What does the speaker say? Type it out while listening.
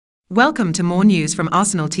Welcome to more news from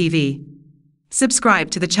Arsenal TV. Subscribe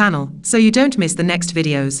to the channel so you don't miss the next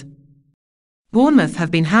videos. Bournemouth have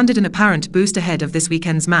been handed an apparent boost ahead of this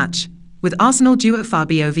weekend's match, with Arsenal duo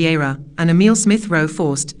Fabio Vieira and Emile Smith-Rowe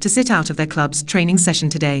forced to sit out of their club's training session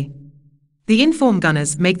today. The in-form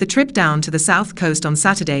Gunners make the trip down to the south coast on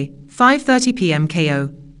Saturday, 5:30 p.m.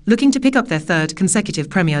 KO, looking to pick up their third consecutive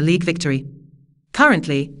Premier League victory.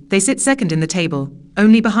 Currently, they sit second in the table,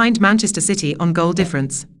 only behind Manchester City on goal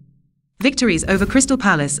difference. Victories over Crystal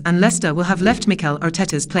Palace and Leicester will have left Mikel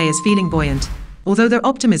Arteta's players feeling buoyant, although their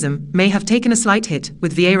optimism may have taken a slight hit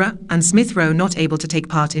with Vieira and Smith-Rowe not able to take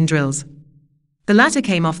part in drills. The latter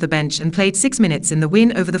came off the bench and played 6 minutes in the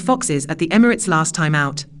win over the Foxes at the Emirates last time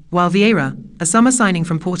out, while Vieira, a summer signing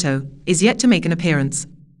from Porto, is yet to make an appearance.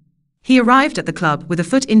 He arrived at the club with a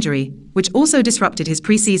foot injury, which also disrupted his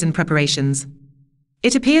pre-season preparations.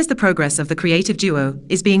 It appears the progress of the creative duo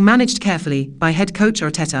is being managed carefully by head coach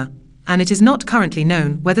Arteta, and it is not currently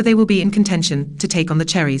known whether they will be in contention to take on the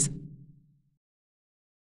Cherries.